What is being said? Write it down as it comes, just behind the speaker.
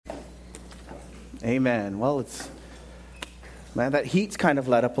Amen. Well, that heat's kind of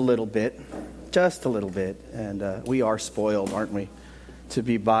let up a little bit, just a little bit, and we are spoiled, aren't we, to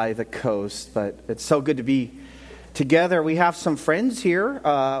be by the coast, but it's so good to be together. We have some friends here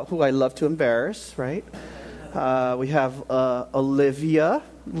who I love to embarrass, right? We have Olivia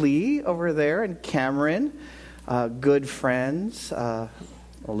Lee over there and Cameron, good friends.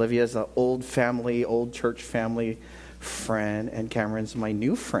 Olivia's an old church family friend, and Cameron's my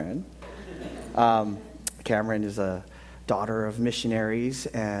new friend. Cameron is a daughter of missionaries,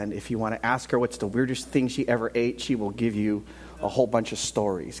 and if you want to ask her what's the weirdest thing she ever ate, she will give you a whole bunch of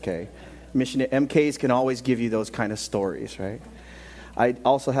stories, okay? MKs can always give you those kind of stories, right? I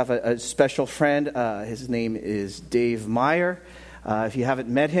also have a special friend. His name is Dave Meyer. If you haven't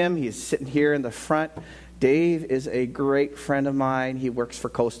met him, he's sitting here in the front. Dave is a great friend of mine. He works for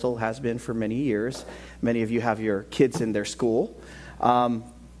Coastal, has been for many years. Many of you have your kids in their school.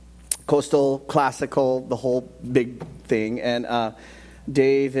 Coastal, classical, the whole big thing. And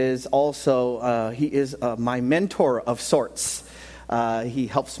Dave is also, he is my mentor of sorts. He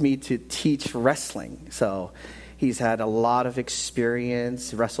helps me to teach wrestling. So he's had a lot of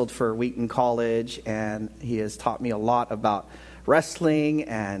experience, wrestled for Wheaton College, and he has taught me a lot about wrestling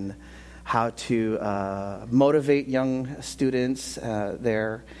and how to motivate young students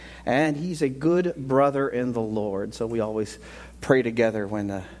there. And he's a good brother in the Lord. So we always pray together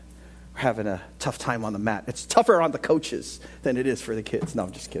when having a tough time on the mat. It's tougher on the coaches than it is for the kids. No,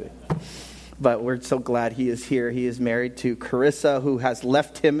 I'm just kidding. But we're so glad he is here. He is married to Carissa, who has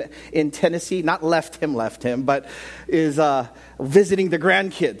left him in Tennessee. Not left him, but is visiting the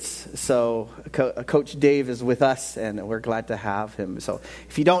grandkids. So Coach Dave is with us, and we're glad to have him. So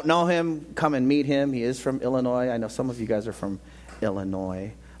if you don't know him, come and meet him. He is from Illinois. I know some of you guys are from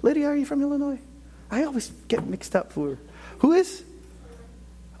Illinois. Lydia, are you from Illinois? I always get mixed up. Who is?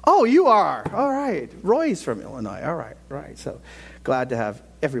 Oh, you are. All right. Roy's from Illinois. All right. Right. So glad to have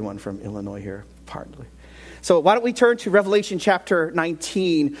everyone from Illinois here, partly. So why don't we turn to Revelation chapter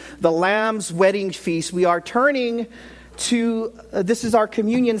 19, the Lamb's wedding feast. We are turning to, this is our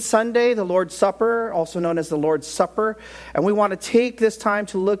Communion Sunday, the Lord's Supper, also known as the Lord's Supper. And we want to take this time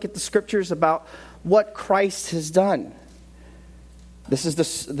to look at the scriptures about what Christ has done. This is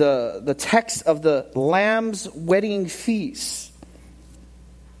the text of the Lamb's wedding feast.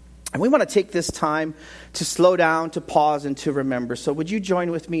 And we want to take this time to slow down, to pause, and to remember. So would you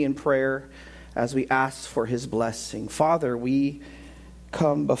join with me in prayer as we ask for his blessing? Father, we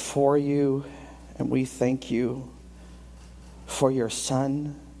come before you and we thank you for your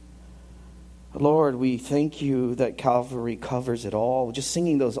Son. Lord, we thank you that Calvary covers it all. Just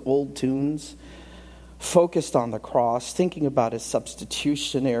singing those old tunes, focused on the cross, thinking about his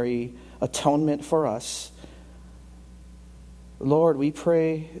substitutionary atonement for us. Lord, we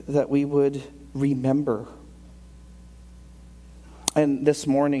pray that we would remember. And this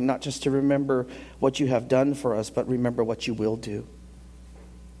morning, not just to remember what you have done for us, but remember what you will do.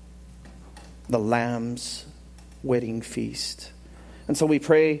 The Lamb's wedding feast. And so we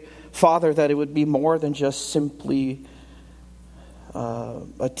pray, Father, that it would be more than just simply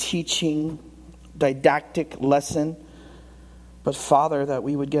a teaching, didactic lesson, but Father, that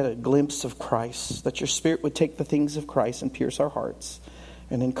we would get a glimpse of Christ, that your Spirit would take the things of Christ and pierce our hearts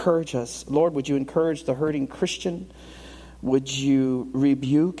and encourage us. Lord, would you encourage the hurting Christian? Would you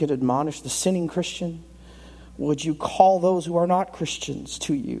rebuke and admonish the sinning Christian? Would you call those who are not Christians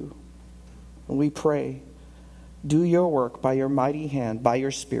to you? And we pray, do your work by your mighty hand, by your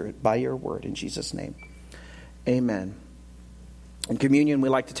Spirit, by your word, in Jesus' name. Amen. In communion, we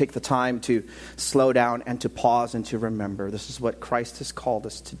like to take the time to slow down and to pause and to remember. This is what Christ has called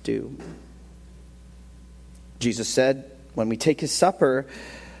us to do. Jesus said, when we take his supper,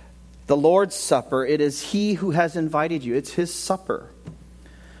 the Lord's Supper, it is he who has invited you. It's his supper.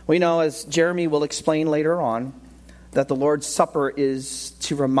 We know, as Jeremy will explain later on, that the Lord's Supper is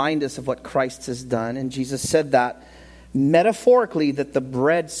to remind us of what Christ has done. And Jesus said that metaphorically, that the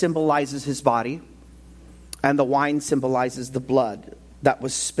bread symbolizes his body, and the wine symbolizes the blood that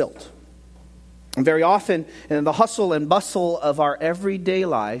was spilt. And very often, in the hustle and bustle of our everyday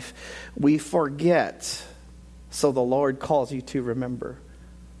life, we forget. So the Lord calls you to remember.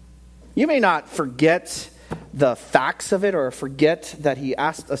 You may not forget the facts of it or forget that he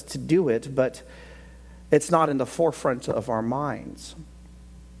asked us to do it, but it's not in the forefront of our minds.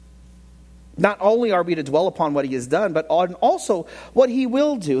 Not only are we to dwell upon what he has done, but on also what he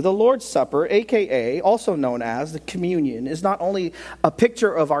will do. The Lord's Supper, a.k.a. also known as the communion, is not only a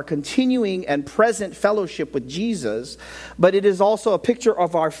picture of our continuing and present fellowship with Jesus, but it is also a picture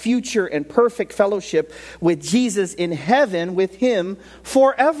of our future and perfect fellowship with Jesus in heaven with him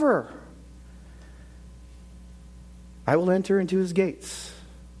forever. I will enter into his gates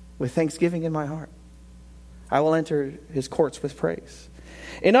with thanksgiving in my heart. I will enter his courts with praise.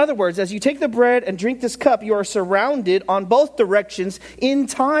 In other words, as you take the bread and drink this cup, you are surrounded on both directions in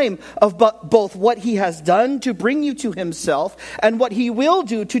time of both what he has done to bring you to himself and what he will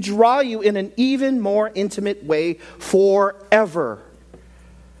do to draw you in an even more intimate way forever.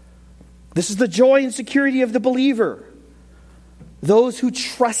 This is the joy and security of the believer, those who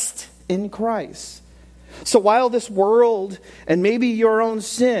trust in Christ. So while this world and maybe your own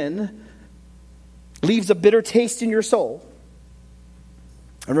sin leaves a bitter taste in your soul,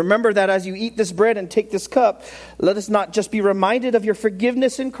 and remember that as you eat this bread and take this cup, let us not just be reminded of your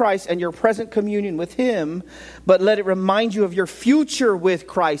forgiveness in Christ and your present communion with him, but let it remind you of your future with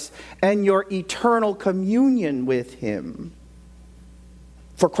Christ and your eternal communion with him.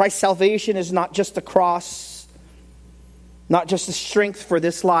 For Christ's salvation is not just the cross, not just the strength for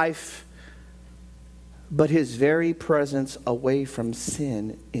this life, but his very presence away from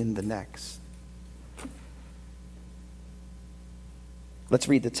sin in the next. Let's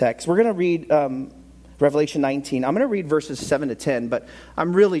read the text. We're going to read Revelation 19. I'm going to read verses 7 to 10, but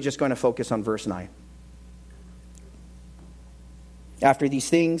I'm really just going to focus on verse 9. After these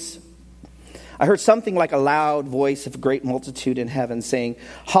things, I heard something like a loud voice of a great multitude in heaven saying,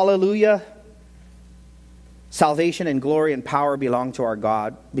 Hallelujah! Salvation and glory and power belong to our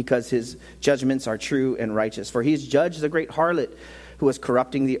God, because his judgments are true and righteous. For he has judged the great harlot who was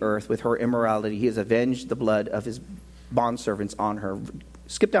corrupting the earth with her immorality. He has avenged the blood of his bondservants on her.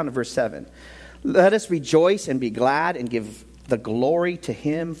 Skip down to verse 7. Let us rejoice and be glad and give the glory to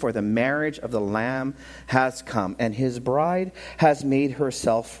him, for the marriage of the Lamb has come, and his bride has made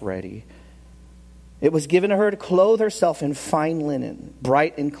herself ready. It was given to her to clothe herself in fine linen,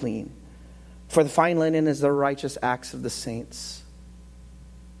 bright and clean. For the fine linen is the righteous acts of the saints.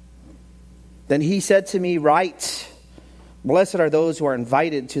 Then he said to me, Write, blessed are those who are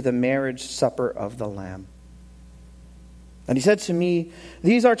invited to the marriage supper of the Lamb. And he said to me,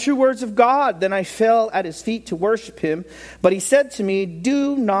 These are true words of God. Then I fell at his feet to worship him. But he said to me,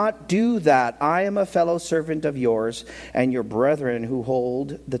 Do not do that. I am a fellow servant of yours and your brethren who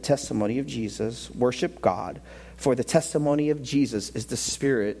hold the testimony of Jesus. Worship God, for the testimony of Jesus is the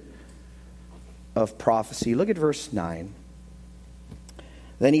spirit of prophecy. Look at verse 9.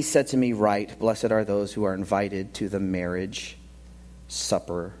 Then he said to me, Write, blessed are those who are invited to the marriage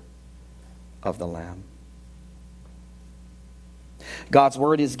supper of the Lamb. God's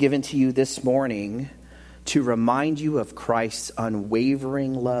word is given to you this morning to remind you of Christ's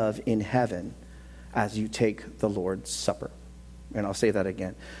unwavering love in heaven as you take the Lord's Supper. And I'll say that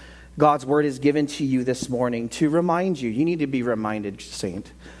again. God's word is given to you this morning to remind you. You need to be reminded,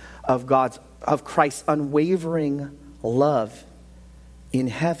 saint, of Christ's unwavering love in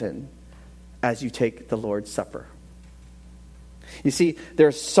heaven as you take the Lord's Supper. You see,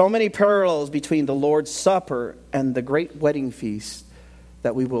 there's so many parallels between the Lord's Supper and the great wedding feast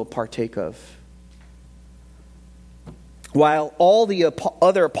that we will partake of. While all the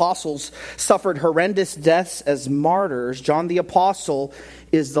other apostles suffered horrendous deaths as martyrs, John the Apostle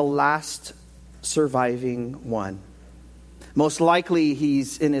is the last surviving one. Most likely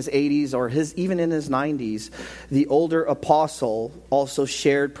he's in his 80s or even in his 90s. The older apostle also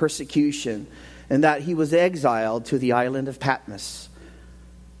shared persecution, and that he was exiled to the island of Patmos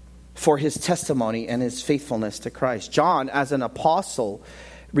for his testimony and his faithfulness to Christ. John, as an apostle,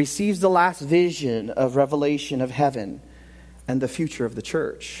 receives the last vision of revelation of heaven and the future of the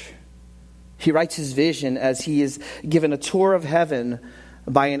church. He writes his vision as he is given a tour of heaven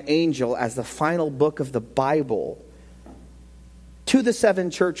by an angel as the final book of the Bible to the 7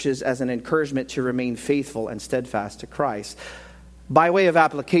 churches as an encouragement to remain faithful and steadfast to Christ. By way of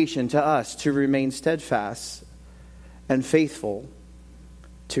application to us, to remain steadfast and faithful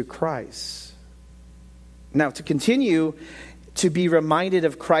to Christ. Now, to continue to be reminded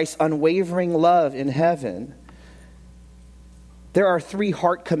of Christ's unwavering love in heaven, there are 3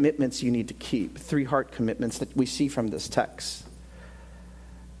 heart commitments you need to keep. 3 heart commitments that we see from this text.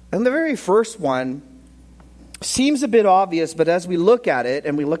 And the very first one seems a bit obvious, but as we look at it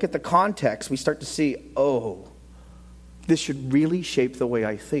and we look at the context, we start to see, this should really shape the way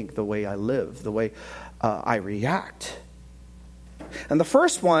I think, the way I live, the way I react. And the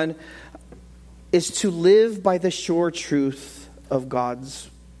first one is to live by the sure truth of God's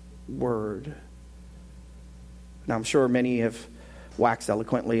word. Now, I'm sure many have waxed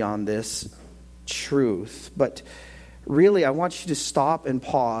eloquently on this truth, but really, I want you to stop and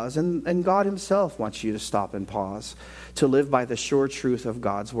pause, and God himself wants you to stop and pause to live by the sure truth of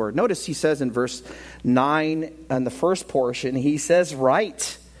God's word. Notice he says in verse 9, in the first portion, he says,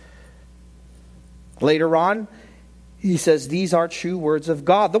 Write. Later on, He says, these are true words of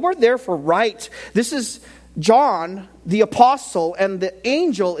God. The word there for write, this is John, the apostle, and the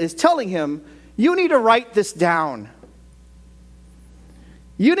angel is telling him, you need to write this down.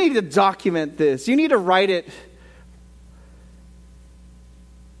 You need to document this. You need to write it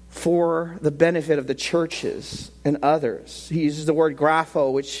for the benefit of the churches and others. He uses the word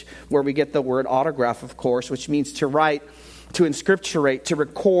grapho, where we get the word autograph, of course, which means to write, to inscripturate, to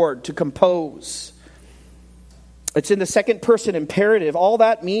record, to compose. It's in the second person imperative. All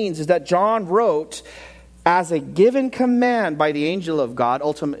that means is that John wrote as a given command by the angel of God,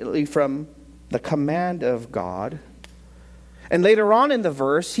 ultimately from the command of God. And later on in the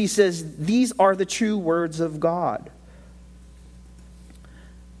verse, he says, these are the true words of God.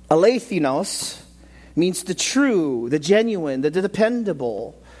 Alethinos means the true, the genuine, the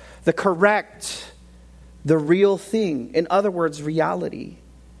dependable, the correct, the real thing. In other words, reality.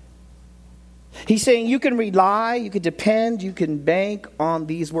 He's saying you can rely, you can depend, you can bank on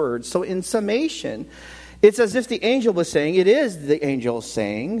these words. So in summation, it's as if the angel was saying, it is the angel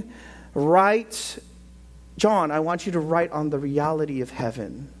saying, write, John, I want you to write on the reality of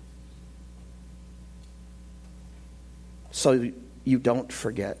heaven. So you don't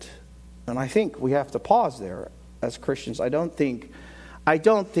forget. And I think we have to pause there as Christians. I don't think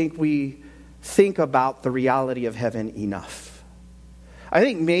we think about the reality of heaven enough. I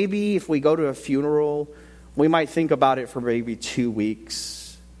think maybe if we go to a funeral, we might think about it for maybe 2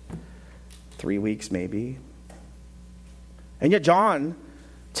 weeks, 3 weeks maybe. And yet John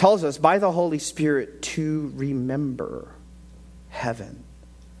tells us by the Holy Spirit to remember heaven.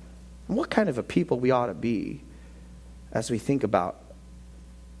 And what kind of a people we ought to be as we think about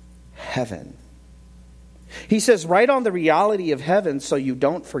heaven. He says, write on the reality of heaven so you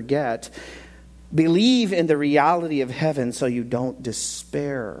don't forget. Believe in the reality of heaven so you don't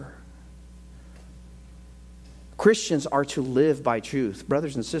despair. Christians are to live by truth.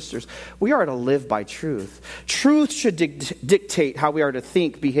 Brothers and sisters, we are to live by truth. Truth should dictate how we are to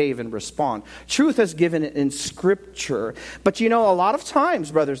think, behave, and respond. Truth is given in Scripture. But a lot of times,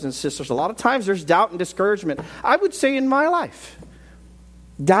 brothers and sisters, there's doubt and discouragement. I would say in my life,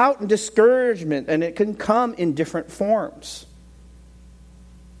 doubt and discouragement, and it can come in different forms.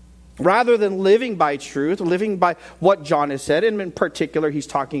 Rather than living by truth, living by what John has said, and in particular, he's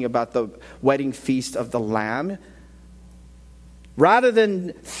talking about the wedding feast of the Lamb. Rather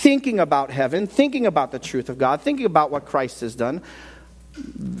than thinking about heaven, thinking about the truth of God, thinking about what Christ has done,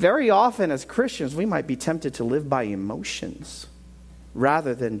 very often as Christians, we might be tempted to live by emotions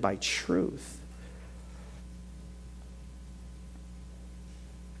rather than by truth.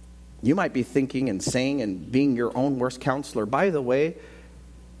 You might be thinking and saying and being your own worst counselor. By the way,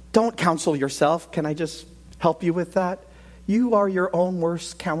 don't counsel yourself. Can I just help you with that? You are your own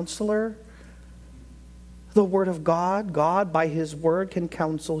worst counselor. The Word of God, God by His Word can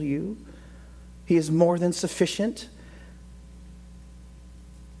counsel you. He is more than sufficient.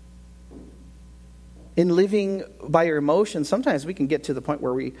 In living by your emotions, sometimes we can get to the point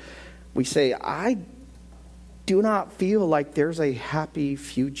where we say, I do not feel like there's a happy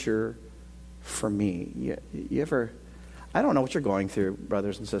future for me. You ever... I don't know what you're going through,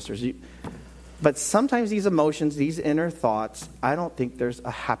 brothers and sisters. But sometimes these emotions, these inner thoughts, I don't think there's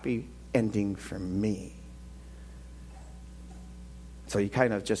a happy ending for me. So you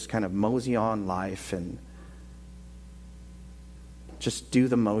kind of mosey on life and just do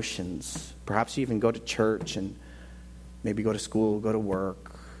the motions. Perhaps you even go to church and maybe go to school, go to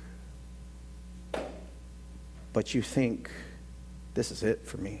work. But you think, this is it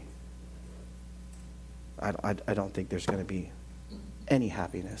for me. I don't think there's going to be any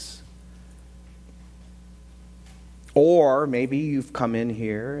happiness. Or maybe you've come in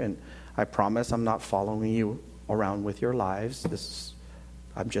here, and I promise I'm not following you around with your lives.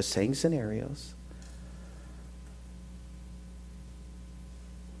 I'm just saying scenarios.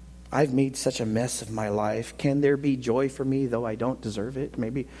 I've made such a mess of my life. Can there be joy for me though I don't deserve it?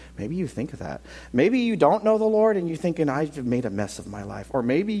 Maybe you think of that. Maybe you don't know the Lord and you're thinking, I've made a mess of my life. Or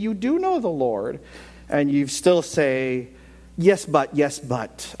maybe you do know the Lord and you still say, yes,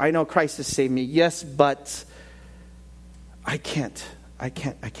 but. I know Christ has saved me. Yes, but I can't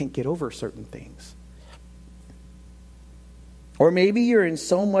get over certain things. Or maybe you're in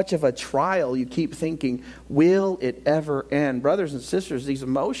so much of a trial, you keep thinking, will it ever end? Brothers and sisters, these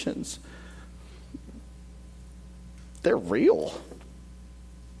emotions, they're real.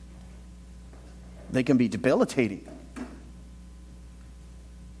 They can be debilitating.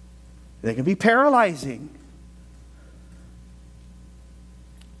 They can be paralyzing.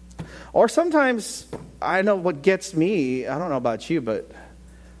 Or sometimes, I know what gets me, I don't know about you, but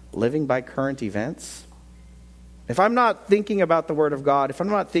living by current events if I'm not thinking about the Word of God, if I'm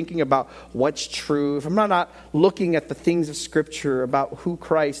not thinking about what's true, if I'm not looking at the things of Scripture about who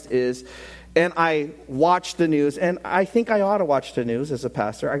Christ is, and I watch the news, and I think I ought to watch the news as a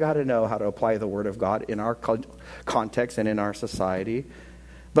pastor. I got to know how to apply the Word of God in our context and in our society.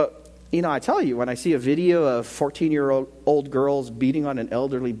 But, I tell you, when I see a video of 14-year-old girls beating on an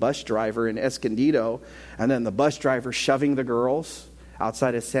elderly bus driver in Escondido, and then the bus driver shoving the girls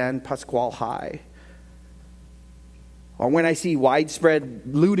outside of San Pascual High, or when I see widespread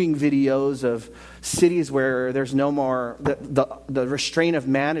looting videos of cities where there's no more, the restraint of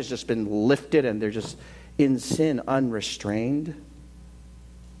man has just been lifted and they're just in sin unrestrained.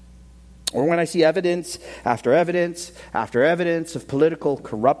 Or when I see evidence after evidence after evidence of political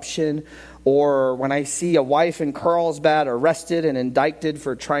corruption, or when I see a wife in Carlsbad arrested and indicted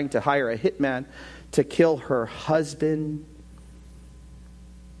for trying to hire a hitman to kill her husband,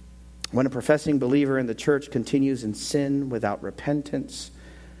 when a professing believer in the church continues in sin without repentance,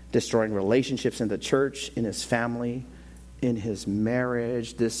 destroying relationships in the church, in his family, in his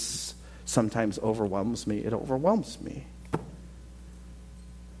marriage, this sometimes overwhelms me. It overwhelms me.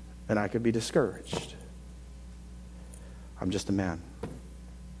 And I could be discouraged. I'm just a man.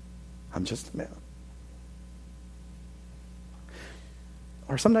 I'm just a man.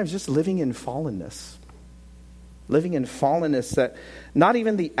 Or sometimes just living in fallenness. Living in fallenness, that not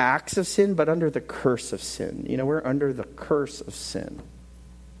even the acts of sin, but under the curse of sin. We're under the curse of sin.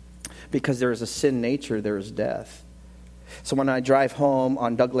 Because there is a sin nature, there is death. So when I drive home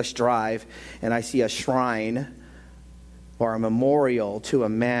on Douglas Drive and I see a shrine or a memorial to a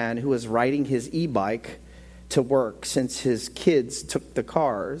man who was riding his e-bike to work since his kids took the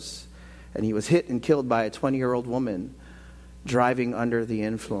cars, and he was hit and killed by a 20-year-old woman driving under the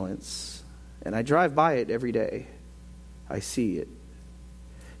influence. And I drive by it every day. I see it.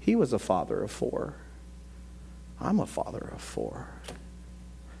 He was a father of 4. I'm a father of 4.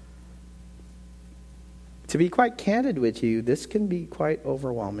 To be quite candid with you, this can be quite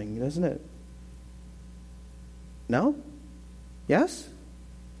overwhelming, doesn't it? No? Yes?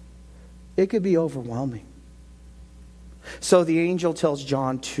 It could be overwhelming. So the angel tells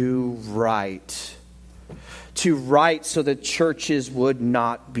John to write. To write so the churches would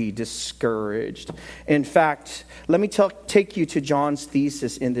not be discouraged. In fact, let me take you to John's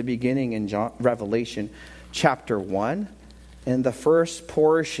thesis in the beginning in Revelation chapter 1. In the first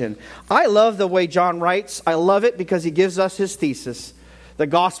portion. I love the way John writes. I love it because he gives us his thesis. The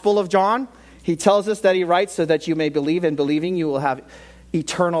Gospel of John, he tells us that he writes so that you may believe, and believing you will have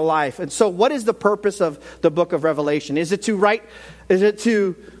eternal life. And so what is the purpose of the book of Revelation? Is it to write? Is it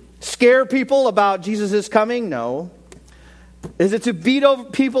to scare people about Jesus' coming? No. Is it to beat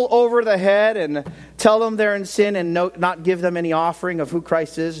people over the head and tell them they're in sin and not give them any offering of who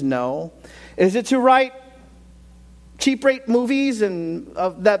Christ is? No. Is it to write cheap rate movies and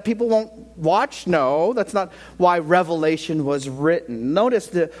that people won't watch? No, that's not why Revelation was written. Notice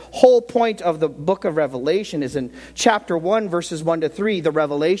the whole point of the book of Revelation is in chapter 1, verses 1 to 3, the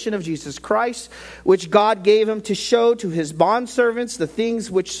revelation of Jesus Christ, which God gave him to show to his bondservants the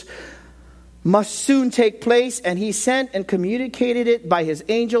things which must soon take place, and he sent and communicated it by his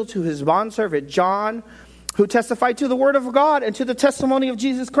angel to his bondservant John, who testified to the word of God and to the testimony of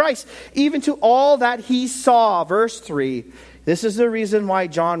Jesus Christ, even to all that he saw. Verse 3, this is the reason why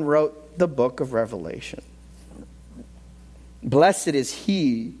John wrote the book of Revelation. Blessed is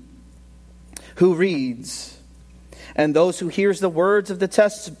he who reads, and those who hears the words of the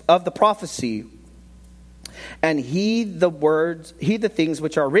text of the prophecy, and heed the things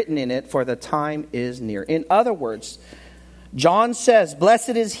which are written in it, for the time is near. In other words, John says, blessed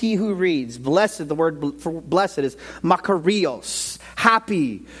is he who reads. Blessed, the word for blessed is makarios,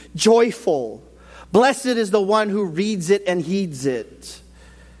 happy, joyful. Blessed is the one who reads it and heeds it.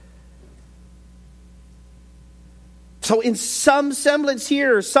 So in some semblance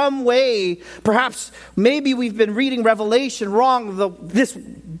here, some way, perhaps maybe we've been reading Revelation wrong. This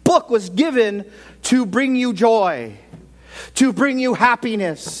book was given to bring you joy, to bring you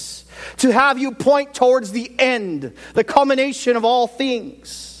happiness, to have you point towards the end, the culmination of all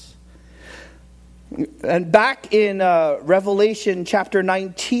things. And back in Revelation chapter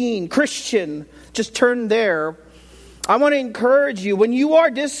 19, Christian, just turn there. I want to encourage you, when you are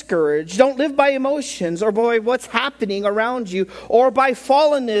discouraged, don't live by emotions or by what's happening around you or by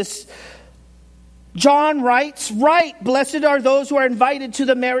fallenness. John writes, right, blessed are those who are invited to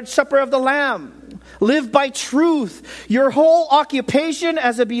the marriage supper of the Lamb. Live by truth. Your whole occupation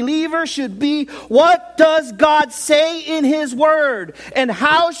as a believer should be, what does God say in His Word? And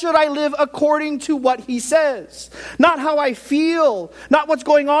how should I live according to what He says? Not how I feel, not what's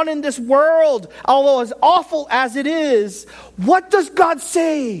going on in this world, although as awful as it is. What does God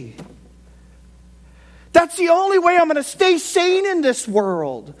say? That's the only way I'm going to stay sane in this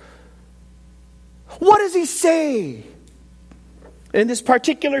world. What does He say? In this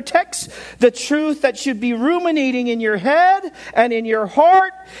particular text, the truth that should be ruminating in your head and in your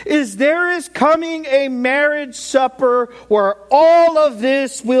heart is there is coming a marriage supper where all of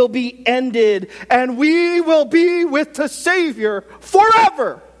this will be ended and we will be with the Savior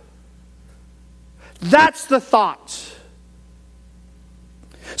forever. That's the thought.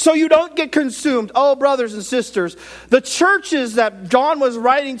 So you don't get consumed. Oh, brothers and sisters, the churches that John was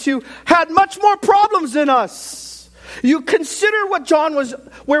writing to had much more problems than us. You consider what John was,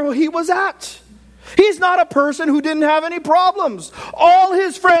 where he was at. He's not a person who didn't have any problems. All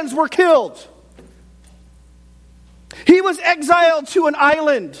his friends were killed. He was exiled to an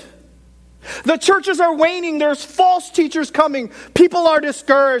island. The churches are waning. There's false teachers coming. People are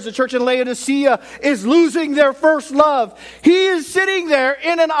discouraged. The church in Laodicea is losing their first love. He is sitting there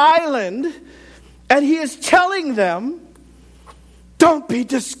in an island and he is telling them, don't be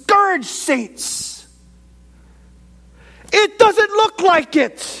discouraged, saints. It doesn't look like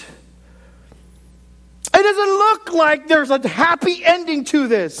it. It doesn't look like there's a happy ending to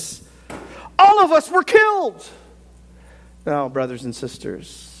this. All of us were killed. Now, brothers and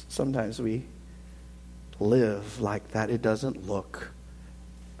sisters, sometimes we live like that. It doesn't look.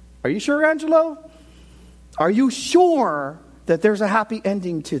 Are you sure, Angelo? Are you sure that there's a happy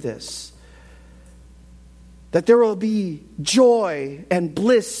ending to this? That there will be joy and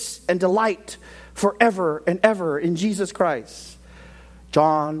bliss and delight forever and ever in Jesus Christ?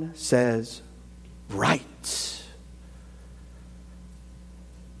 John says, right.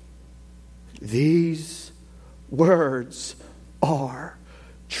 These words are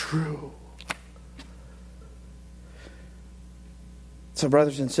true. So,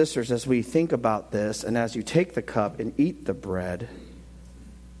 brothers and sisters, as we think about this, and as you take the cup and eat the bread,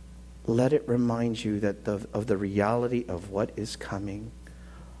 let it remind you that of the reality of what is coming.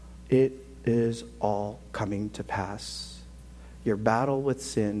 It is all coming to pass. Your battle with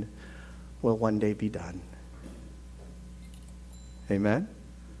sin will one day be done. Amen?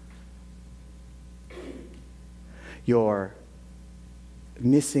 Your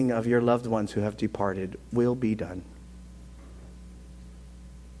missing of your loved ones who have departed will be done.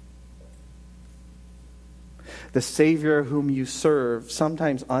 The Savior whom you serve,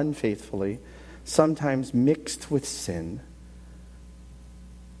 sometimes unfaithfully, sometimes mixed with sin,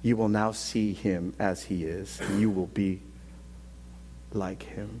 you will now see Him as He is. You will be like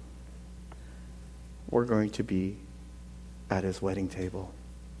Him. We're going to be at His wedding table.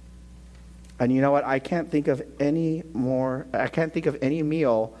 And you know what? I can't think of any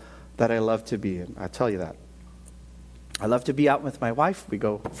meal that I love to be in. I'll tell you that. I love to be out with my wife. We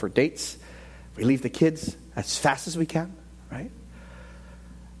go for dates. We leave the kids as fast as we can, right?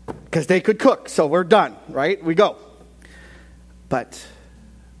 Because they could cook, so we're done, right? We go. But,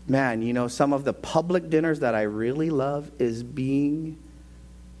 man, you know, some of the public dinners that I really love is being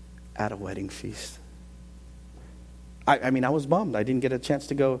at a wedding feast. I mean, I was bummed. I didn't get a chance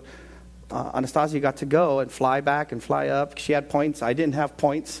to go. Anastasia got to go and fly back and fly up. She had points. I didn't have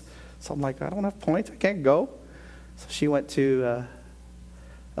points. So I'm like, I don't have points. I can't go. So she went to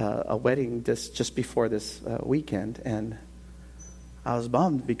a wedding just before this weekend. And I was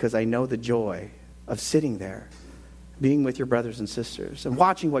bummed because I know the joy of sitting there, being with your brothers and sisters, and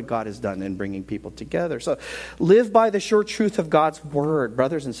watching what God has done in bringing people together. So live by the sure truth of God's word.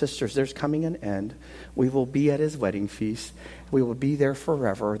 Brothers and sisters, there's coming an end. We will be at His wedding feast. We will be there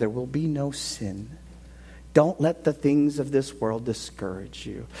forever. There will be no sin. Don't let the things of this world discourage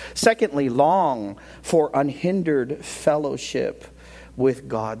you. Secondly, long for unhindered fellowship with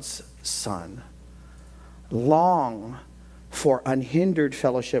God's Son. Long for unhindered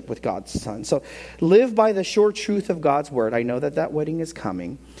fellowship with God's Son. So live by the sure truth of God's word. I know that wedding is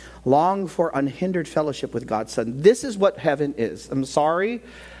coming. Long for unhindered fellowship with God's Son. This is what heaven is. I'm sorry.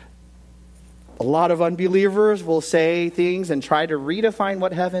 A lot of unbelievers will say things and try to redefine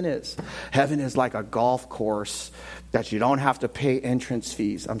what heaven is. Heaven is like a golf course that you don't have to pay entrance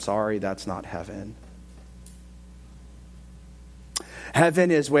fees. I'm sorry, that's not heaven.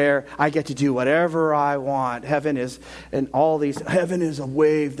 Heaven is where I get to do whatever I want. Heaven is a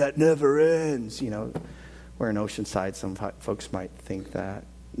wave that never ends. You know, we're in Oceanside. Some folks might think that.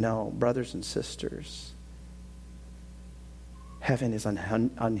 No, brothers and sisters. Heaven is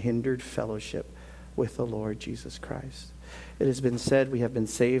unhindered fellowship with the Lord Jesus Christ. It has been said we have been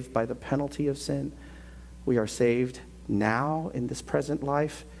saved by the penalty of sin. We are saved now in this present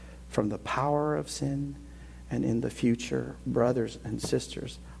life from the power of sin, and in the future, brothers and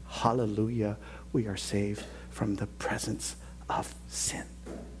sisters, hallelujah, we are saved from the presence of sin.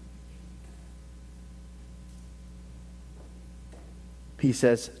 He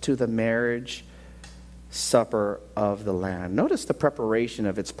says, to the marriage supper of the Lamb. Notice the preparation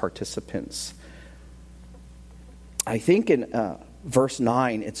of its participants. I think in verse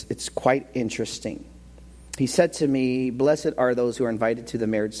 9, it's quite interesting. He said to me, blessed are those who are invited to the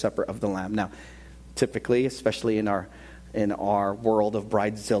marriage supper of the Lamb. Now, typically, especially in our world of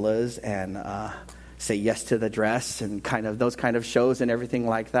bridezillas and say yes to the dress and kind of those kind of shows and everything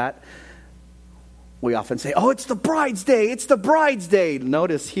like that, we often say, oh, it's the bride's day, it's the bride's day.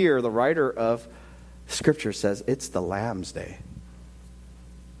 Notice here, the writer of Scripture says it's the Lamb's day.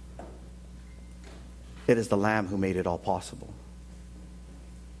 It is the Lamb who made it all possible.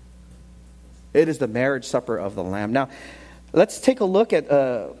 It is the marriage supper of the Lamb. Now, let's take a look at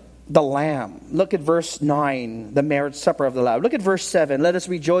the Lamb. Look at verse 9, the marriage supper of the Lamb. Look at verse 7. Let us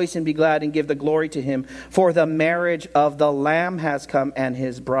rejoice and be glad and give the glory to him, for the marriage of the Lamb has come, and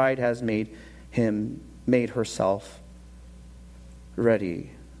his bride has made herself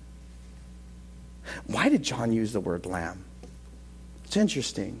ready. Why did John use the word lamb? It's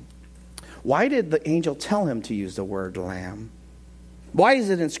interesting. Why did the angel tell him to use the word lamb? Why is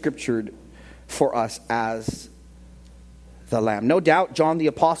it in Scripture for us as the Lamb? No doubt John the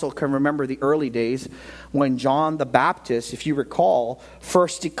Apostle can remember the early days when John the Baptist, if you recall,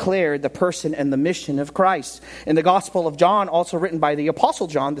 first declared the person and the mission of Christ. In the Gospel of John, also written by the Apostle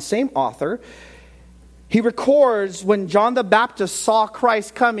John, the same author, he records when John the Baptist saw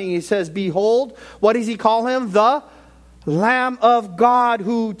Christ coming, he says, behold, what does he call him? The Lamb of God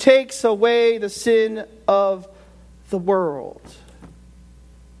who takes away the sin of the world.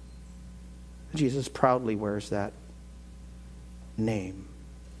 Jesus proudly wears that name,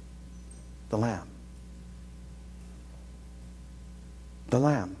 the Lamb. The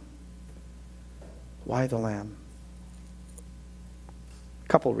Lamb. Why the Lamb? A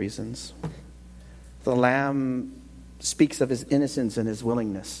couple reasons. The Lamb speaks of his innocence and his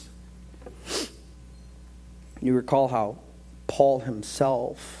willingness. You recall how Paul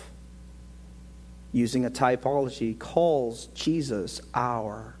himself, using a typology, calls Jesus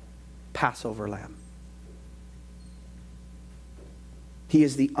our Passover Lamb. He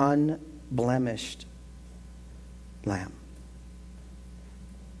is the unblemished Lamb.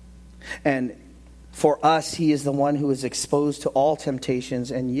 And for us, he is the one who is exposed to all temptations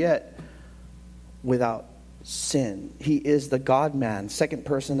and yet without sin. He is the God-man, second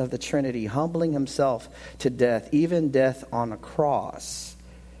person of the Trinity, humbling himself to death, even death on a cross.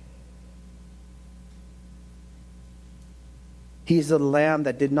 He is the Lamb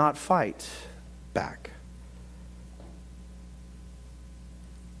that did not fight back.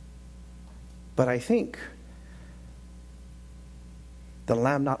 But I think the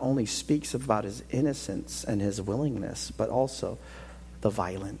Lamb not only speaks about his innocence and his willingness, but also the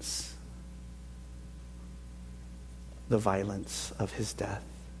violence of his death.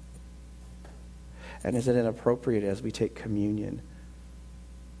 And is it inappropriate as we take communion,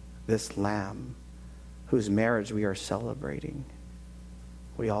 this Lamb whose marriage we are celebrating,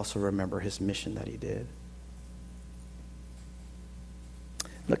 we also remember his mission that he did.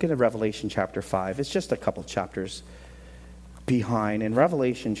 Look at Revelation chapter 5. It's just a couple chapters behind. In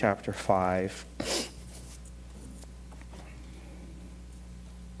Revelation chapter 5,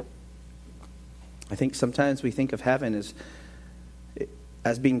 I think sometimes we think of heaven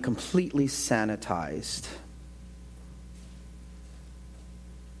as being completely sanitized.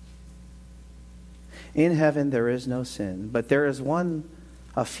 In heaven there is no sin, but there is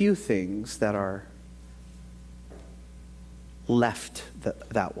a few things that are left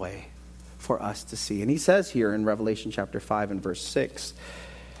that way for us to see. And he says here in Revelation chapter 5 and verse 6,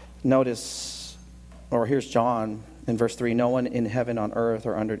 notice, or here's John in verse 3, no one in heaven, on earth,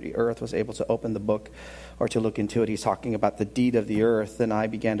 or under the earth was able to open the book or to look into it. He's talking about the deed of the earth. And I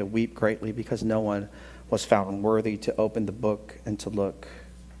began to weep greatly because no one was found worthy to open the book and to look.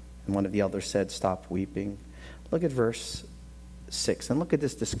 And one of the elders said, stop weeping. Look at verse 6 and look at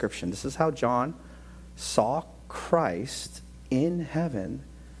this description. This is how John saw Christ in heaven.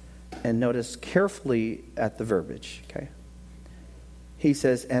 And notice carefully at the verbiage, okay? He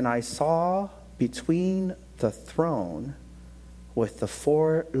says, and I saw between the throne with the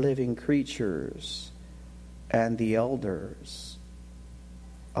 4 living creatures and the elders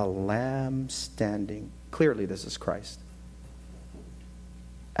a lamb standing. Clearly this is Christ.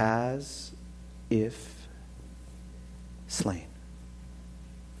 As if slain.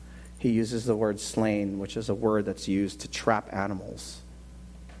 He uses the word slain, which is a word that's used to trap animals.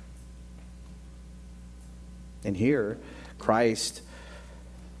 And here, Christ,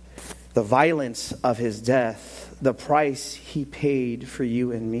 the violence of his death, the price he paid for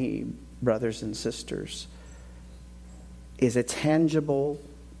you and me, brothers and sisters, is a tangible,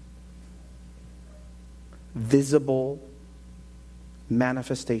 visible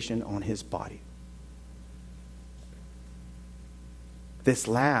manifestation on his body. This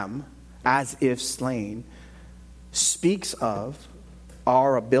lamb, as if slain, speaks of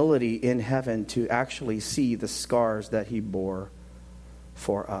our ability in heaven to actually see the scars that he bore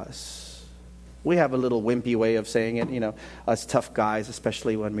for us. We have a little wimpy way of saying it, us tough guys,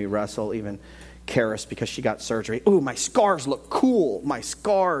 especially when we wrestle, even Karis, because she got surgery. Ooh, my scars look cool. My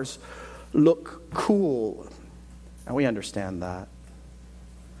scars look cool. And we understand that.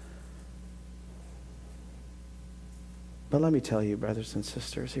 But let me tell you, brothers and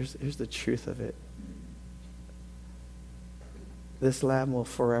sisters, here's the truth of it. This lamb will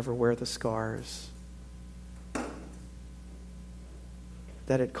forever wear the scars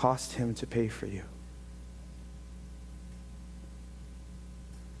that it cost him to pay for you.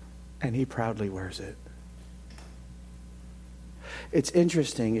 And he proudly wears it. It's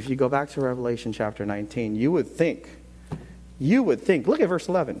interesting, if you go back to Revelation chapter 19, you would think, look at verse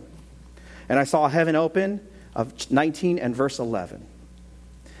 11. And I saw heaven open, of 19 and verse 11.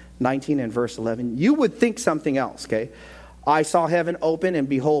 19 and verse 11. You would think something else, okay? I saw heaven open, and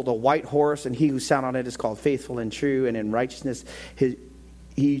behold, a white horse, and he who sat on it is called Faithful and True, and in righteousness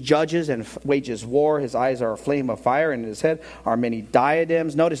he judges and wages war. His eyes are a flame of fire, and in his head are many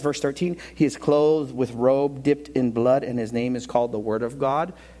diadems. Notice verse 13. He is clothed with robe dipped in blood, and his name is called the Word of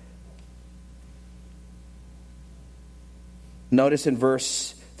God. Notice in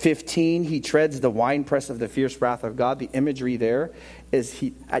verse 15, he treads the winepress of the fierce wrath of God. The imagery there is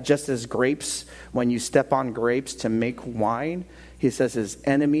just as grapes, when you step on grapes to make wine, he says his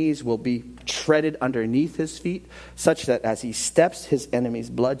enemies will be treaded underneath his feet, such that as he steps, his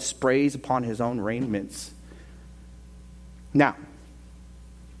enemies' blood sprays upon his own raiments. Now,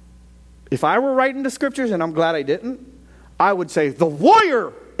 if I were writing the scriptures, and I'm glad I didn't, I would say, the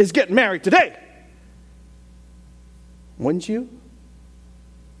warrior is getting married today. Wouldn't you?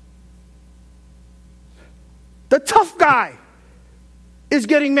 The tough guy is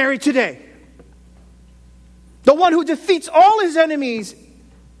getting married today. The one who defeats all his enemies,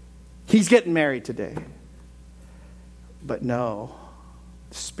 he's getting married today. But no,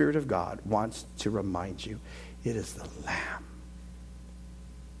 the Spirit of God wants to remind you, it is the Lamb.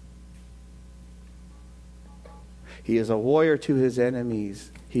 He is a warrior to his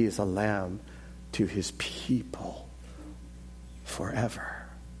enemies. He is a lamb to his people forever.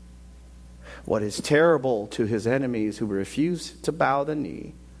 What is terrible to his enemies who refuse to bow the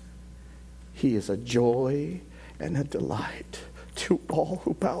knee, he is a joy and a delight to all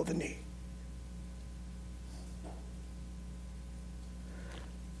who bow the knee.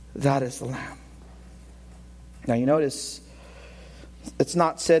 That is the Lamb. Now you notice, it's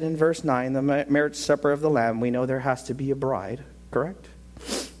not said in verse 9, the marriage supper of the Lamb. We know there has to be a bride, correct?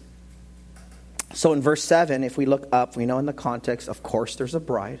 So in verse 7, if we look up, we know in the context, of course, there's a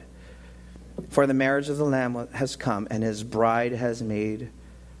bride. For the marriage of the Lamb has come, and his bride has made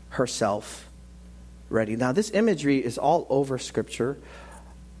herself ready. Now, this imagery is all over Scripture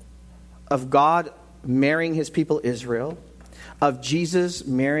of God marrying his people Israel, of Jesus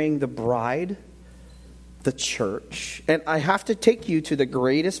marrying the bride, the church. And I have to take you to the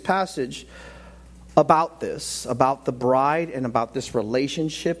greatest passage about this, about the bride and about this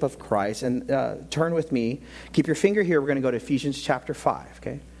relationship of Christ. And turn with me. Keep your finger here. We're going to go to Ephesians chapter 5,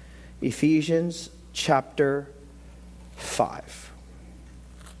 okay? Ephesians chapter 5.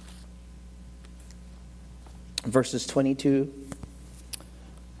 Verses 22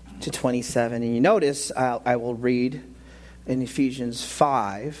 to 27. And you notice, I will read in Ephesians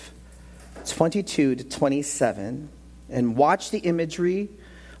 5, 22 to 27. And watch the imagery,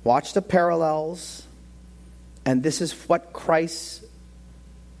 watch the parallels. And this is what Christ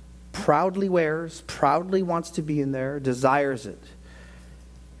proudly wears, proudly wants to be in there, desires it.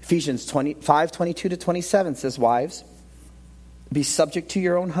 Ephesians 5, 22 to 27 says, wives, be subject to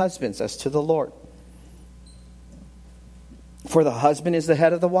your own husbands as to the Lord. For the husband is the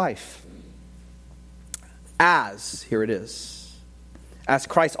head of the wife. Here it is, as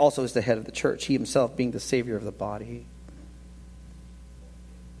Christ also is the head of the church, he himself being the Savior of the body.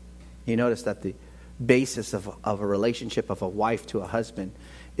 You notice that the basis of a relationship of a wife to a husband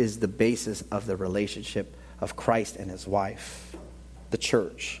is the basis of the relationship of Christ and his wife, the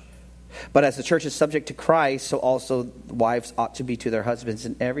church. But as the church is subject to Christ, so also wives ought to be to their husbands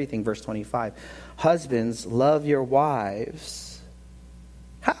in everything. Verse 25. Husbands, love your wives.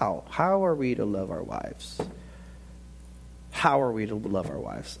 How? How are we to love our wives? How are we to love our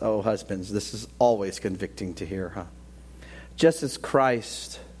wives? Oh, husbands, this is always convicting to hear, huh? Just as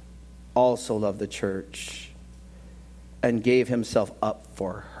Christ also loved the church and gave himself up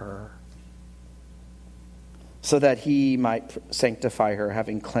for her, so that he might sanctify her,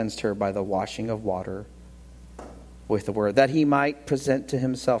 having cleansed her by the washing of water with the word, that he might present to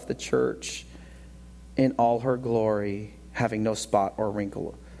himself the church in all her glory, having no spot or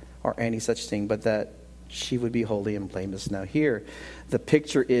wrinkle or any such thing, but that she would be holy and blameless. Now here, the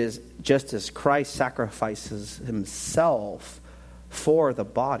picture is just as Christ sacrifices himself for the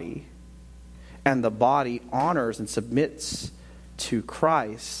body, and the body honors and submits to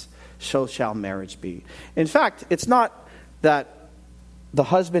Christ, so shall marriage be. In fact, it's not that the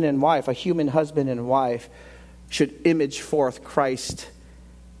husband and wife, a human husband and wife, should image forth Christ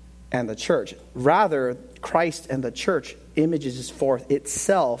and the church. Rather, Christ and the church images forth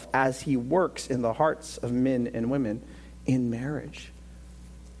itself as he works in the hearts of men and women in marriage.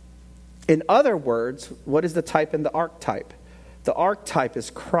 In other words, what is the type and the archetype? The archetype is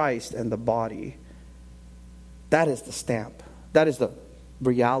Christ and the body. That is the stamp. That is the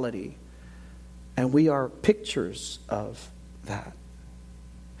reality. And we are pictures of that.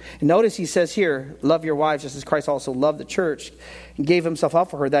 And notice he says here, love your wives just as Christ also loved the church and gave himself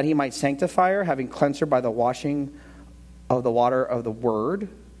up for her, that he might sanctify her, having cleansed her by the washing of the water of the word.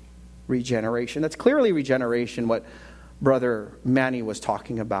 Regeneration. That's clearly regeneration, what Brother Manny was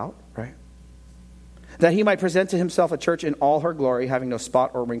talking about, right? That he might present to himself a church in all her glory, having no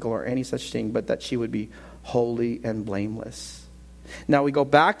spot or wrinkle or any such thing, but that she would be holy and blameless. Now we go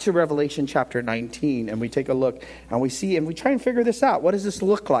back to Revelation chapter 19 and we take a look and we see and we try and figure this out. What does this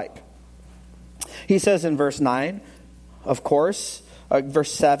look like? He says in verse 9, of course,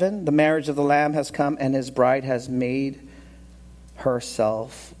 verse 7, the marriage of the Lamb has come and his bride has made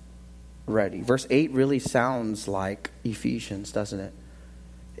herself ready. Verse 8 really sounds like Ephesians, doesn't it?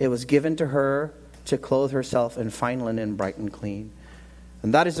 It was given to her to clothe herself in fine linen, bright and clean.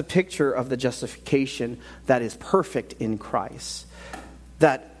 And that is a picture of the justification that is perfect in Christ.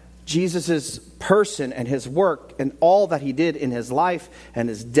 That Jesus' person and his work and all that he did in his life and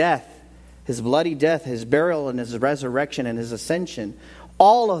his death, his bloody death, his burial and his resurrection and his ascension,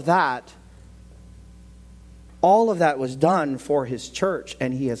 all of that was done for his church,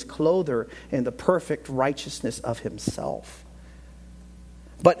 and he has clothed her in the perfect righteousness of himself.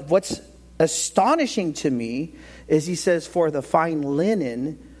 But what's astonishing to me is he says, for the fine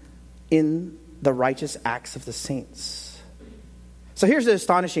linen in the righteous acts of the saints. So here's the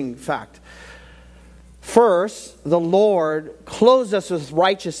astonishing fact. First, the Lord clothes us with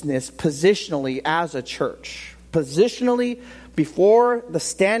righteousness positionally as a church. Positionally, before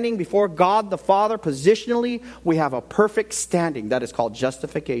God the Father, positionally, we have a perfect standing. That is called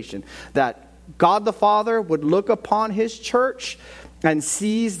justification. That God the Father would look upon his church and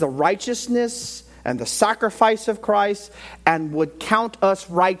sees the righteousness and the sacrifice of Christ and would count us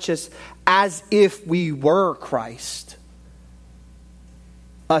righteous as if we were Christ.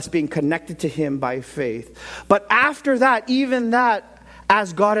 Us being connected to him by faith. But after that, even that,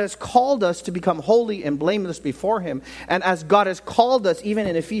 as God has called us to become holy and blameless before him, and as God has called us, even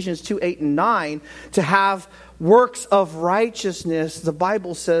in Ephesians 2, 8, and 9, to have works of righteousness, the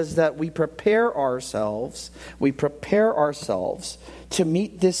Bible says that we prepare ourselves to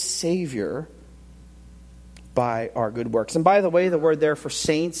meet this Savior by our good works. And by the way, the word there for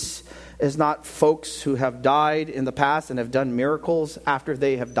saints is not folks who have died in the past and have done miracles after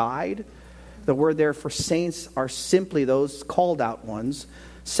they have died. The word there for saints are simply those called out ones,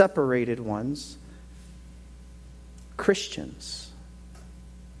 separated ones, Christians.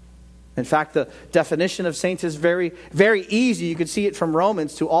 In fact, the definition of saints is very, very easy. You can see it from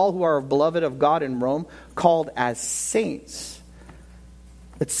Romans, to all who are beloved of God in Rome, called as saints.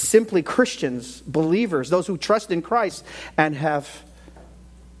 It's simply Christians, believers, those who trust in Christ and have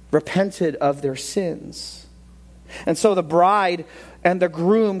repented of their sins. And so the bride and the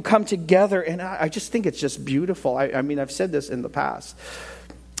groom come together, and I just think it's just beautiful. I mean, I've said this in the past.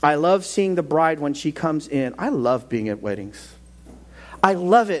 I love seeing the bride when she comes in. I love being at weddings. I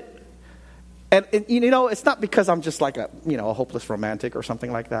love it. And it's not because I'm just like a hopeless romantic or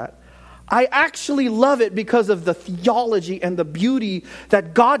something like that. I actually love it because of the theology and the beauty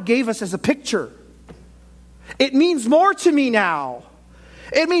that God gave us as a picture. It means more to me now.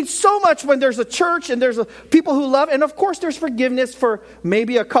 It means so much when there's a church and there's people who love. And of course there's forgiveness for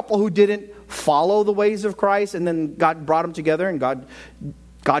maybe a couple who didn't follow the ways of Christ. And then God brought them together and God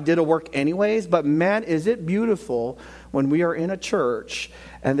God did a work anyways, but man, is it beautiful when we are in a church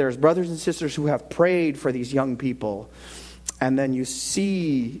and there's brothers and sisters who have prayed for these young people, and then you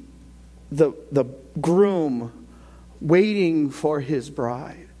see the groom waiting for his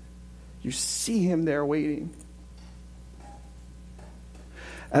bride. You see him there waiting.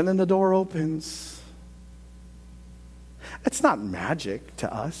 And then the door opens. It's not magic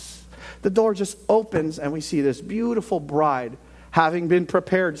to us. The door just opens and we see this beautiful bride having been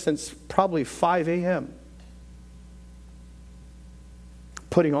prepared since probably 5 a.m.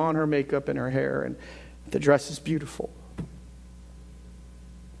 Putting on her makeup and her hair, and the dress is beautiful.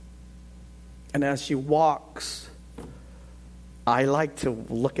 And as she walks, I like to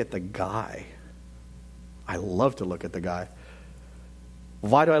look at the guy. I love to look at the guy.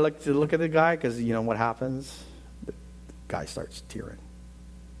 Why do I like to look at the guy? Because you know what happens? The guy starts tearing.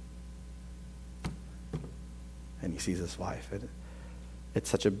 And he sees his wife. And it's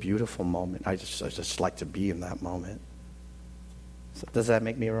such a beautiful moment. I just like to be in that moment. So does that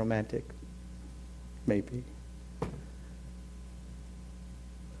make me romantic? Maybe.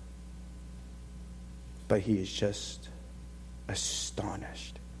 But he is just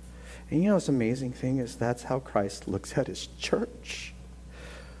astonished. And you know what's amazing thing is that's how Christ looks at his church.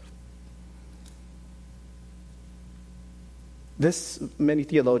 Many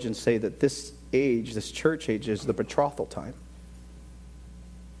theologians say that this age, this church age, is the betrothal time.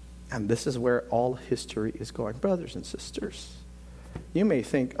 And this is where all history is going. Brothers and sisters, you may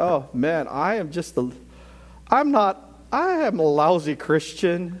think, oh man, I am a lousy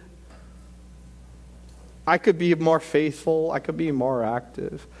Christian. I could be more faithful. I could be more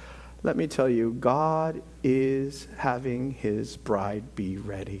active. Let me tell you, God is having his bride be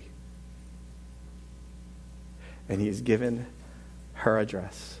ready. And he has given her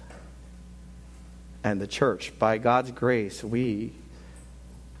address. And the church, by God's grace, we,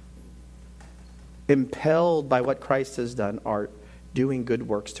 impelled by what Christ has done, are doing good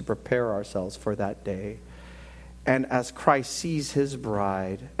works to prepare ourselves for that day. And as Christ sees his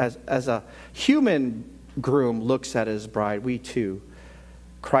bride, as a human groom looks at his bride, we too,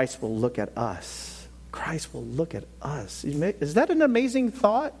 Christ will look at us. Christ will look at us. Is that an amazing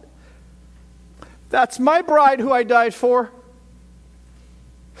thought? That's my bride who I died for.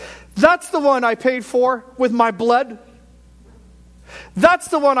 That's the one I paid for with my blood. That's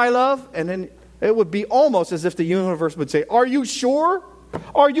the one I love. And then it would be almost as if the universe would say, are you sure?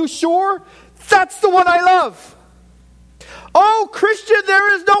 Are you sure? That's the one I love. Oh, Christian,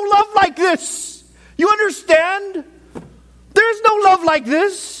 there is no love like this. You understand? There's no love like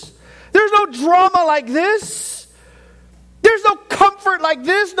this. There's no drama like this. There's no comfort like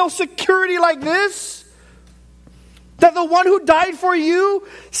this. No security like this. That the one who died for you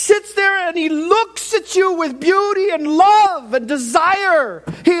sits there and he looks at you with beauty and love and desire.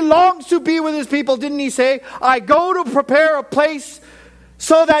 He longs to be with his people. Didn't he say, I go to prepare a place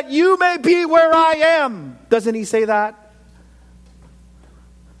so that you may be where I am? Doesn't he say that?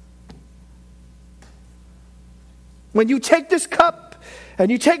 When you take this cup and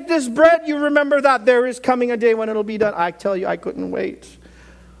you take this bread, you remember that there is coming a day when it'll be done. I tell you, I couldn't wait.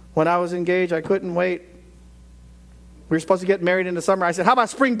 When I was engaged, I couldn't wait. We were supposed to get married in the summer. I said, how about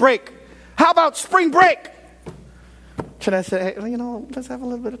spring break? How about spring break? Should I say, hey, let's have a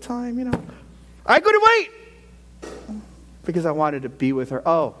little bit of time, I couldn't wait. Because I wanted to be with her.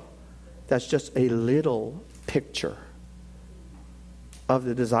 Oh, that's just a little picture of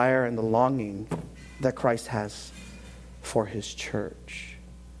the desire and the longing that Christ has for his church.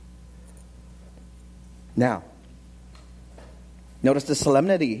 Now, notice the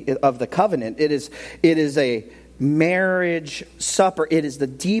solemnity of the covenant. It is a marriage supper. It is the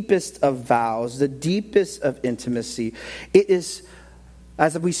deepest of vows, the deepest of intimacy. It is,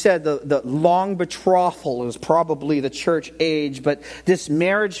 as we said, the long betrothal is probably the church age, but this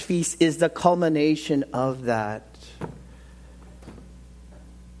marriage feast is the culmination of that.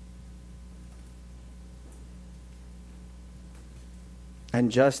 And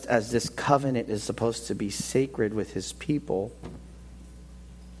just as this covenant is supposed to be sacred with his people,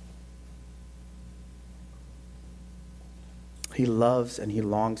 he loves and he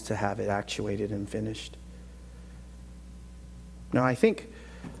longs to have it actuated and finished. Now, I think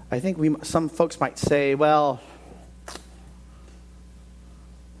some folks might say, well,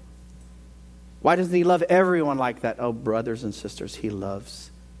 why doesn't he love everyone like that? Oh, brothers and sisters, he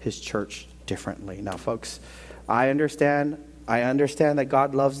loves his church differently. Now, folks, I understand that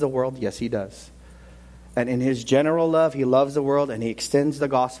God loves the world. Yes, he does. And in his general love, he loves the world and he extends the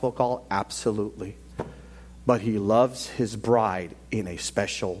gospel call. Absolutely. But he loves his bride in a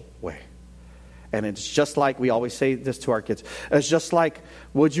special way. And it's just like, we always say this to our kids, it's just like,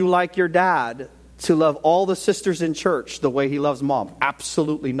 would you like your dad to love all the sisters in church the way he loves mom?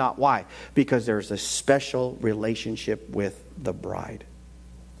 Absolutely not. Why? Because there's a special relationship with the bride.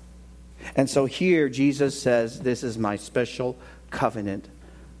 And so here Jesus says, this is my special covenant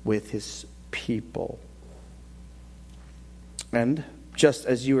with his people. And just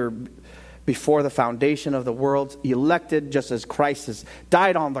as you were before the foundation of the world elected, just as Christ has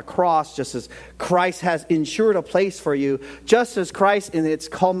died on the cross, just as Christ has ensured a place for you, just as Christ in its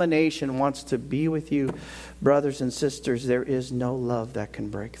culmination wants to be with you, brothers and sisters, there is no love that can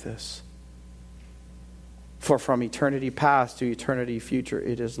break this. For from eternity past to eternity future,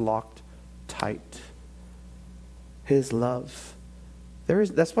 it is locked tight. His love.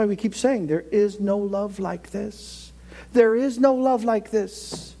 That's why we keep saying, there is no love like this. There is no love like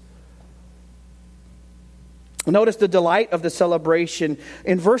this. Notice the delight of the celebration.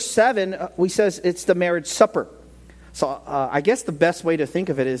 In verse 7, we says it's the marriage supper. So I guess the best way to think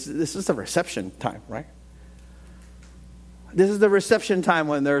of it is this is the reception time, right? This is the reception time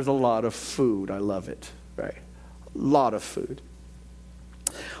when there's a lot of food. I love it, right? A lot of food.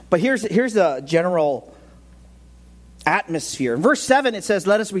 But here's the general atmosphere. In verse 7, it says,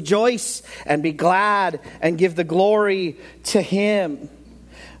 let us rejoice and be glad and give the glory to him.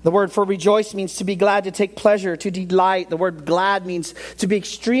 The word for rejoice means to be glad, to take pleasure, to delight. The word glad means to be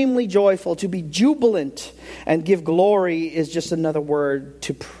extremely joyful, to be jubilant. And give glory is just another word,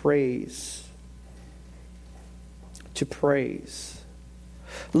 to praise. To praise.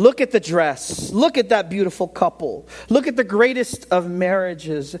 Look at the dress. Look at that beautiful couple. Look at the greatest of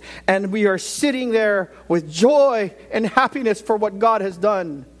marriages. And we are sitting there with joy and happiness for what God has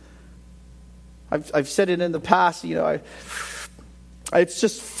done. I've said it in the past, it's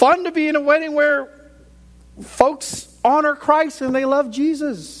just fun to be in a wedding where folks honor Christ and they love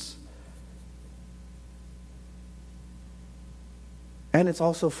Jesus. And it's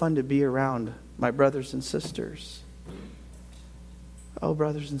also fun to be around my brothers and sisters. Oh,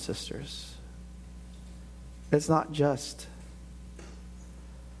 brothers and sisters, it's not just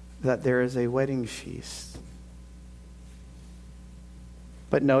that there is a wedding feast.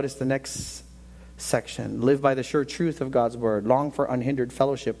 But notice the next section. Live by the sure truth of God's word. Long for unhindered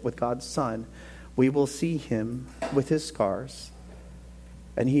fellowship with God's Son. We will see him with his scars.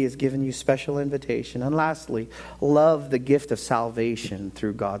 And he has given you special invitation. And lastly, love the gift of salvation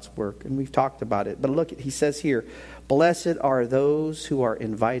through God's work. And we've talked about it. But look, he says here, blessed are those who are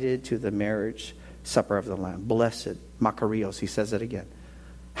invited to the marriage supper of the Lamb. Blessed, makarios, he says it again.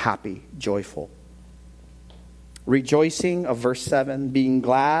 Happy, joyful. Rejoicing of verse 7, being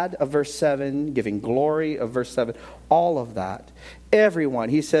glad of verse 7, giving glory of verse 7, all of that. Everyone,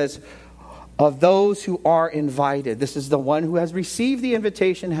 he says, of those who are invited. This is the one who has received the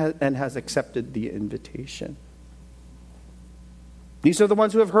invitation and has accepted the invitation. These are the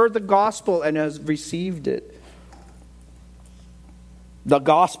ones who have heard the gospel and has received it. The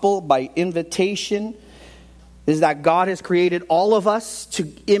gospel by invitation is that God has created all of us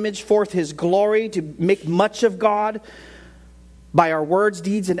to image forth his glory, to make much of God by our words,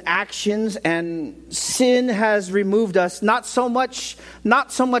 deeds, and actions. And sin has removed us, not so much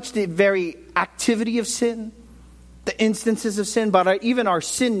the very activity of sin, the instances of sin, but even our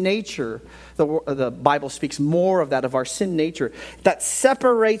sin nature. The Bible speaks more of that, of our sin nature, that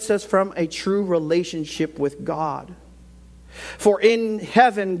separates us from a true relationship with God. For in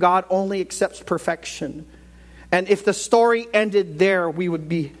heaven, God only accepts perfection. And if the story ended there, we would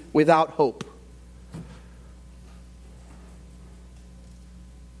be without hope.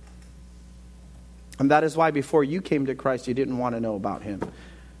 And that is why before you came to Christ, you didn't want to know about him.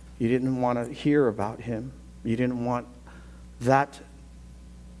 You didn't want to hear about him. You didn't want that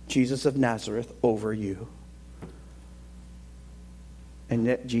Jesus of Nazareth over you. And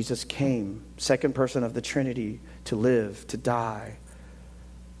yet Jesus came, second person of the Trinity, to live, to die,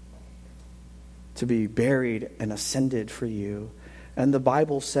 to be buried and ascended for you. And the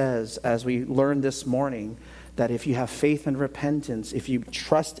Bible says, as we learned this morning, that if you have faith and repentance, if you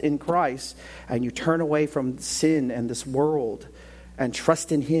trust in Christ and you turn away from sin and this world and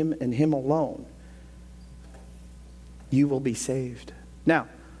trust in him and him alone, you will be saved. Now,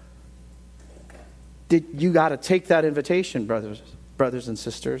 you got to take that invitation, brothers and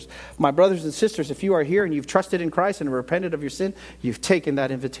sisters. My brothers and sisters, if you are here and you've trusted in Christ and repented of your sin, you've taken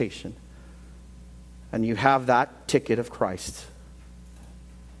that invitation. And you have that ticket of Christ.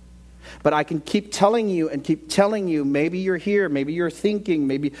 But I can keep telling you and keep telling you, maybe you're here, maybe you're thinking,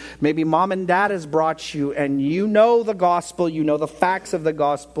 maybe mom and dad has brought you, and you know the gospel, you know the facts of the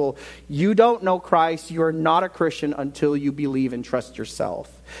gospel. You don't know Christ, you are not a Christian until you believe and trust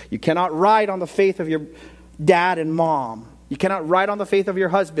yourself. You cannot ride on the faith of your dad and mom. You cannot ride on the faith of your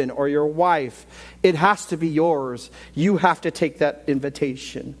husband or your wife. It has to be yours. You have to take that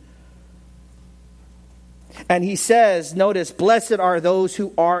invitation. And he says, notice, blessed are those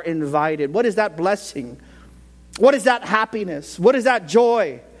who are invited. What is that blessing? What is that happiness? What is that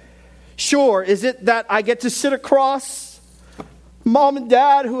joy? Sure, is it that I get to sit across mom and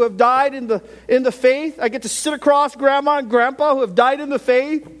dad who have died in the faith? I get to sit across grandma and grandpa who have died in the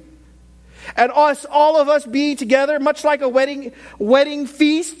faith? And all of us be together, much like a wedding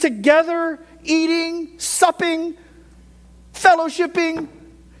feast, together, eating, supping, fellowshipping,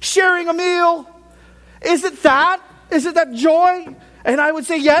 sharing a meal. Is it that? Is it that joy? And I would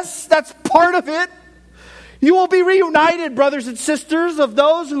say, yes, that's part of it. You will be reunited, brothers and sisters, of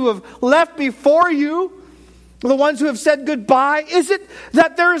those who have left before you, the ones who have said goodbye. Is it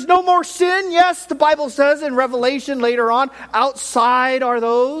that there is no more sin? Yes, the Bible says in Revelation later on, outside are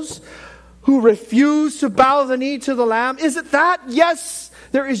those who refuse to bow the knee to the Lamb. Is it that? Yes,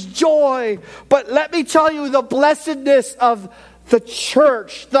 there is joy. But let me tell you, the blessedness of the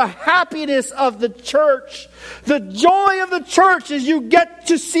church, the happiness of the church, the joy of the church is you get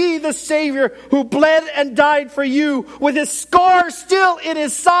to see the Savior who bled and died for you with his scars still in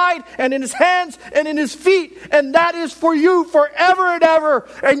his side and in his hands and in his feet. And that is for you forever and ever.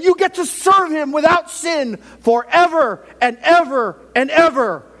 And you get to serve him without sin forever and ever and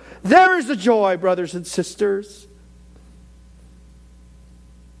ever. There is the joy, brothers and sisters.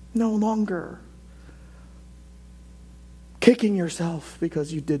 No longer kicking yourself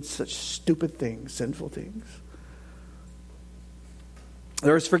because you did such stupid things, sinful things.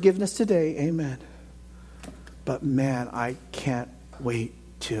 There is forgiveness today, amen. But man, I can't wait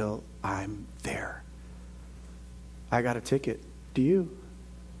till I'm there. I got a ticket. Do you?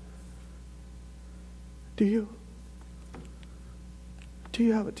 Do you? Do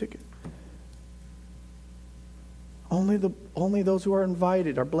you have a ticket? Only those who are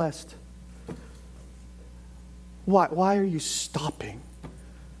invited are blessed. Why are you stopping?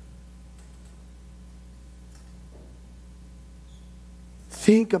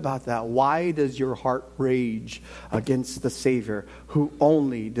 Think about that. Why does your heart rage against the Savior who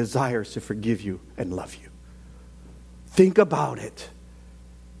only desires to forgive you and love you? Think about it.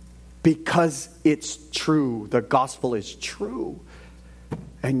 Because it's true. The gospel is true.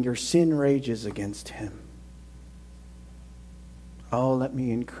 And your sin rages against him. Oh, let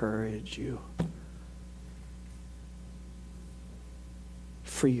me encourage you.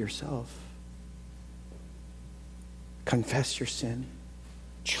 Free yourself. Confess your sin.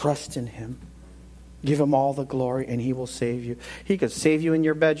 Trust in him. Give him all the glory and he will save you. He could save you in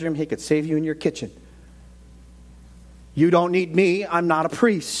your bedroom. He could save you in your kitchen. You don't need me. I'm not a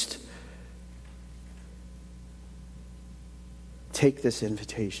priest. Take this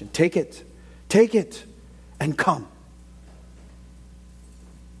invitation. Take it. Take it and come.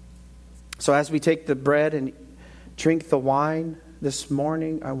 So as we take the bread and drink the wine this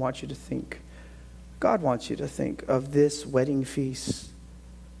morning, I want you to think. God wants you to think of this wedding feast.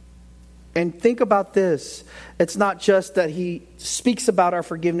 And think about this. It's not just that he speaks about our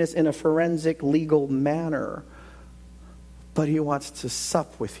forgiveness in a forensic legal manner, but he wants to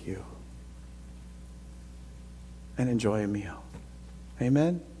sup with you and enjoy a meal.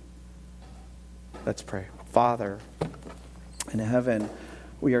 Amen? Let's pray. Father in heaven,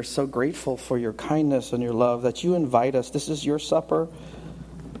 we are so grateful for your kindness and your love that you invite us. This is your supper.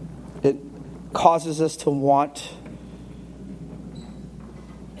 It causes us to want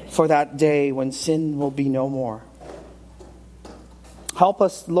for that day when sin will be no more. Help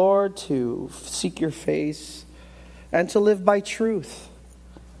us, Lord, to seek your face and to live by truth.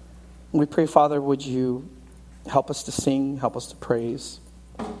 We pray, Father, would you help us to sing, help us to praise.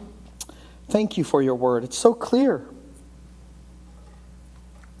 Thank you for your word. It's so clear.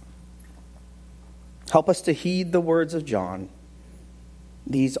 Help us to heed the words of John.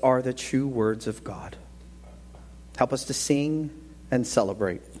 These are the true words of God. Help us to sing and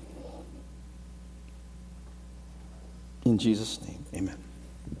celebrate. In Jesus' name, amen.